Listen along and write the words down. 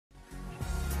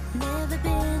Never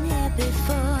been here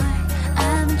before.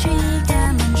 I'm intrigued,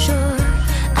 I'm unsure.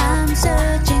 I'm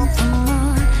searching for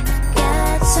more. I've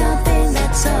got something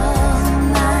that's all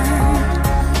mine.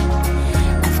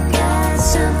 I've got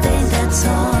something that's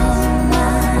all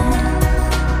mine.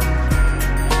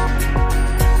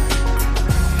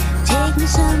 Take me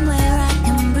somewhere I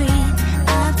can breathe.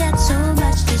 I've got so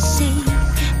much to see.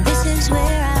 This is where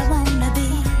I wanna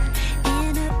be.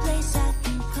 In a place I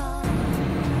can call.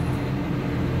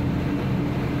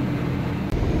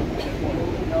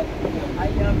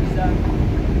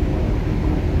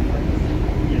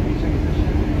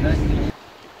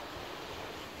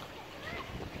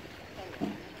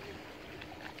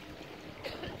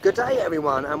 Good day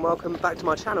everyone and welcome back to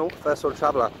my channel, First World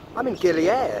Traveller. I'm in Gili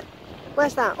Air.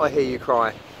 Where's that, I hear you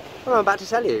cry? Well, I'm about to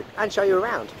tell you and show you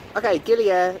around. Okay,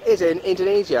 Gili Air is in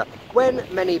Indonesia. When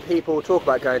many people talk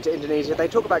about going to Indonesia, they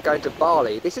talk about going to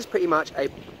Bali. This is pretty much a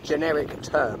generic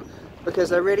term because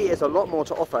there really is a lot more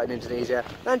to offer in Indonesia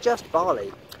than just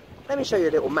Bali. Let me show you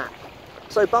a little map.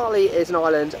 So Bali is an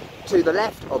island to the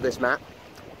left of this map.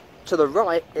 To the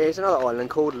right is another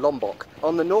island called Lombok.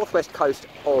 On the northwest coast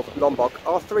of Lombok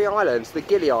are three islands, the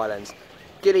Gili Islands.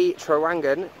 Gili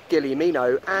Trawangan, Gili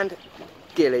Mino and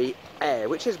Gili Air,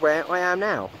 which is where I am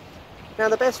now. Now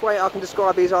the best way I can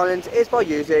describe these islands is by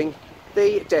using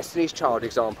the Destiny's Child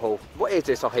example. What is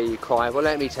this, I hear you cry? Well,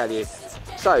 let me tell you.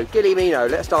 So Gili Mino,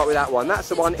 let's start with that one. That's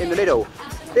the one in the middle.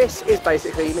 This is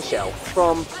basically Michelle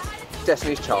from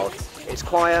Destiny's Child. It's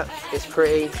quiet, it's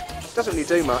pretty, doesn't really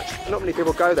do much, not many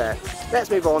people go there. Let's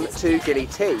move on to Gili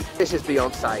T. This is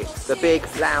Beyonce, the big,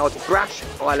 loud, brash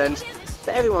island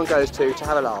that everyone goes to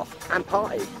have a laugh and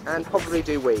party and probably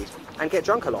do weed and get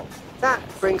drunk a lot. That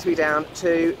brings me down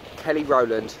to Kelly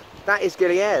Rowland. That is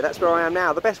Gili Air, that's where I am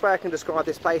now. The best way I can describe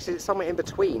this place is it's somewhere in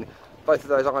between both of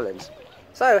those islands.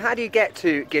 So how do you get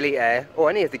to Gili Air, or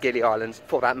any of the Gili Islands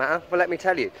for that matter? Well, let me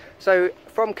tell you. So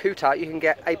from Kuta you can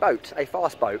get a boat, a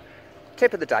fast boat.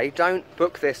 Tip of the day, don't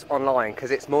book this online because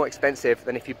it's more expensive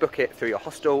than if you book it through your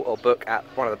hostel or book at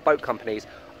one of the boat companies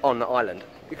on the island.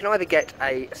 You can either get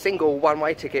a single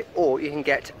one-way ticket or you can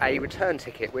get a return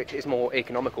ticket, which is more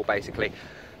economical basically.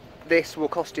 This will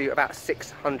cost you about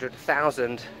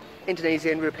 600,000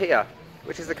 Indonesian Rupiah,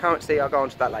 which is the currency. I'll go on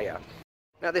to that later.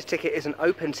 Now this ticket is an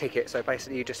open ticket, so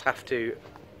basically you just have to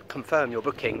confirm your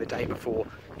booking the day before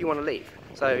you want to leave.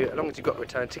 So as long as you've got a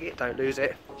return ticket, don't lose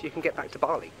it, so you can get back to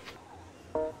Bali.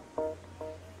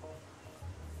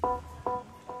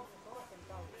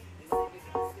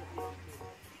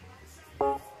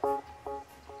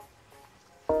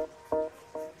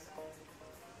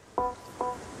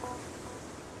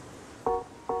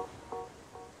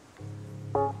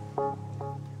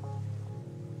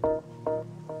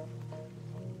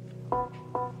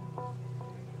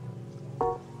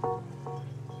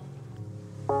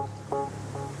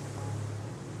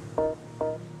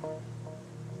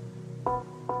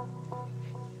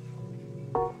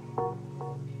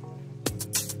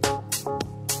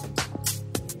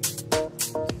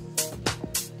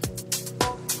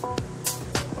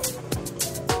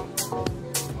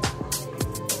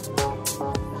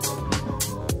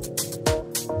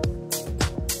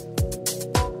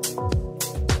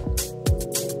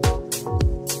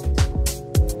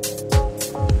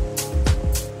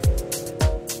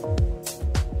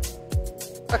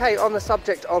 Okay, on the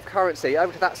subject of currency,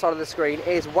 over to that side of the screen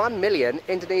is 1 million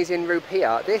Indonesian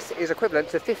Rupiah. This is equivalent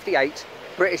to 58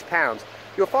 British pounds.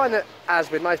 You'll find that,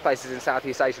 as with most places in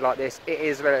Southeast Asia like this, it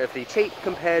is relatively cheap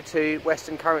compared to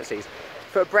Western currencies.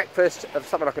 For a breakfast of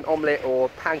something like an omelette or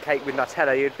pancake with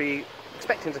Nutella, you'd be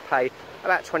expecting to pay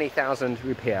about 20,000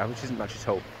 Rupiah, which isn't much at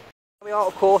all. We are,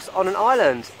 of course, on an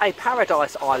island, a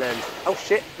paradise island. Oh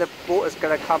shit, the water's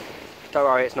gonna come. Don't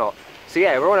worry, it's not. So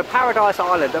yeah, we're on a paradise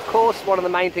island. Of course, one of the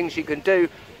main things you can do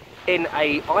in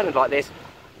an island like this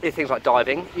is things like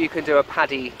diving. You can do a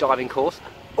paddy diving course,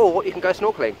 or you can go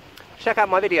snorkeling. Check out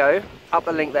my video, up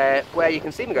the link there, where you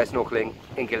can see me go snorkeling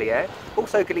in Gili Air.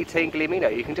 Also Gili T and Gili Mino.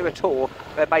 You can do a tour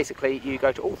where basically you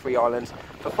go to all three islands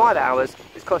for 5 hours.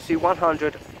 This costs you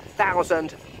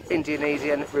 100,000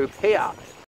 Indonesian Rupiah.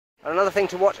 And another thing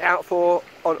to watch out for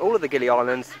on all of the Gili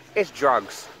Islands is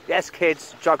drugs. Yes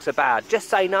kids, drugs are bad. Just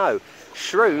say no.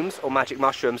 Shrooms, or magic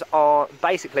mushrooms, are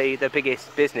basically the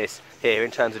biggest business here in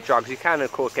terms of drugs. You can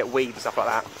of course get weed and stuff like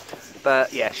that.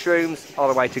 But yeah, shrooms are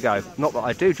the way to go. Not that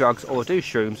I do drugs or do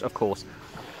shrooms, of course.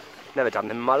 Never done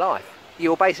them in my life.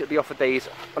 You'll basically be offered these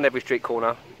on every street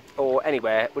corner or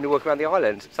anywhere when you're walking around the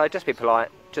island. So just be polite,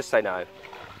 just say no.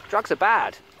 Drugs are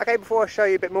bad. Okay, before I show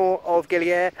you a bit more of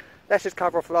Gili Air, let's just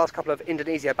cover off the last couple of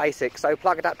Indonesia basics. So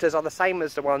plug adapters are the same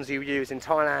as the ones you use in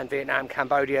Thailand, Vietnam,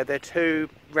 Cambodia. They're 2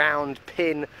 round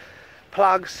pin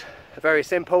plugs, very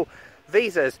simple.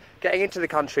 Visas, getting into the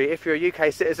country, if you're a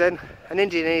UK citizen, an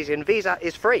Indonesian visa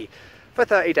is free for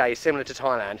 30 days, similar to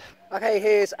Thailand. Okay,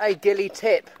 here's a Gili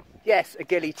tip. Yes, a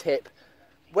Gili tip.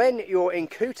 When you're in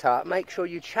Kuta, make sure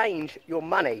you change your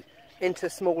money into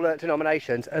smaller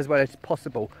denominations as well as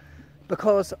possible.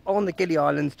 Because on the Gili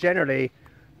Islands, generally,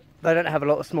 they don't have a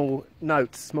lot of small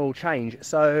notes, small change.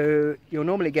 So you'll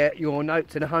normally get your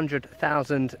notes in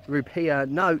 100,000 Rupiah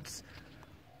notes.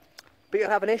 But you'll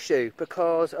have an issue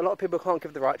because a lot of people can't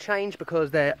give the right change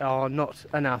because there are not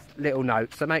enough little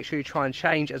notes. So make sure you try and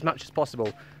change as much as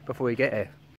possible before you get here.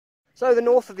 So the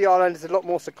north of the island is a lot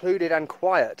more secluded and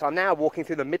quiet. I'm now walking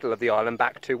through the middle of the island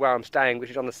back to where I'm staying, which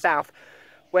is on the south,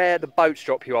 where the boats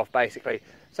drop you off basically.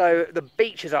 So the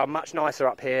beaches are much nicer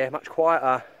up here, much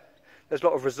quieter. There's a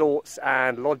lot of resorts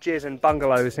and lodges and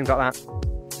bungalows, things like that.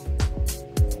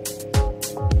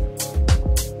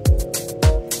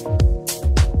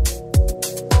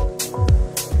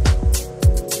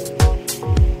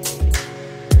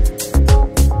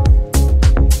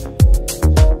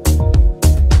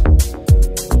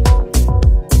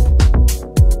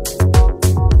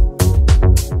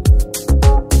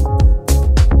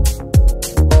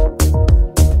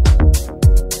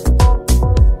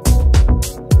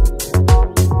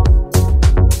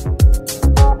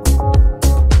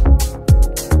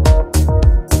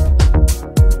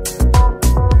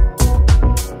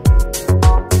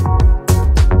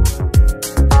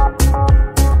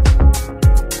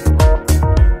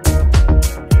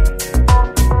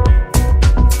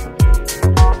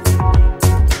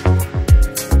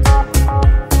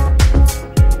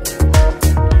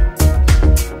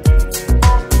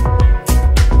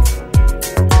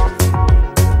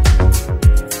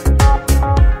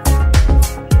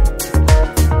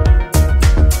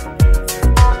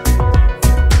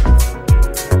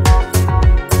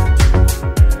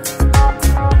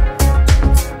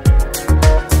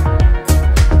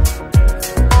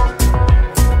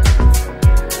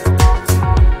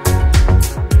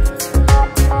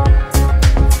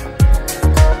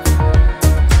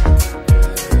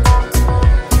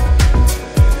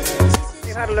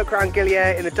 Around Gili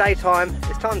Air in the daytime,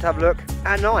 it's time to have a look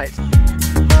at night.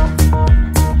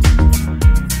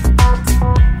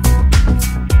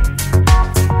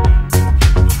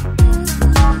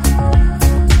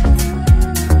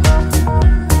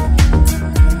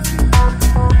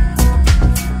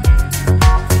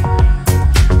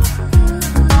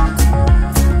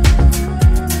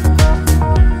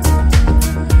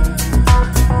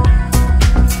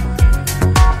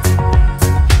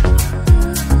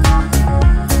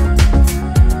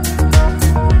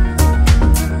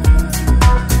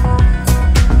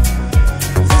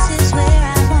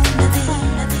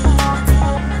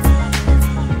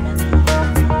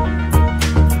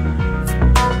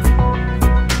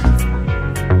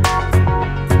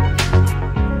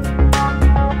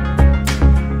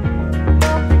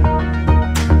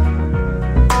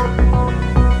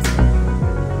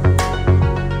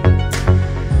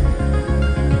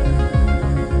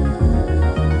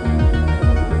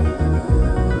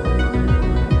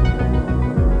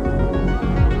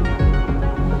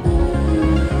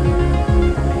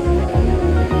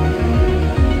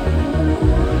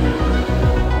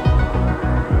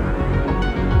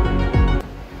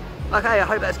 Okay, I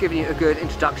hope that's given you a good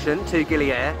introduction to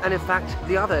Gili Air and in fact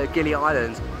the other Gili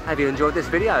Islands. Have you enjoyed this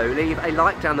video? Leave a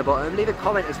like down the bottom, leave a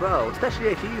comment as well, especially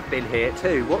if you've been here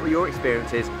too. What were your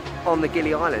experiences on the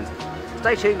Gili Islands?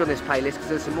 Stay tuned on this playlist because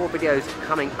there's some more videos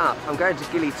coming up. I'm going to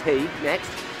Gili Tea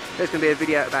next. There's going to be a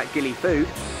video about Gili food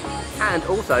and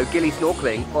also Gili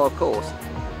snorkeling, of course.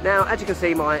 Now, as you can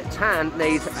see, my tan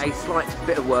needs a slight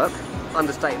bit of work,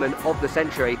 understatement of the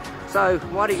century. So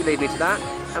why don't you leave me to that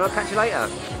and I'll catch you later.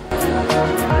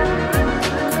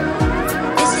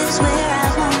 This is where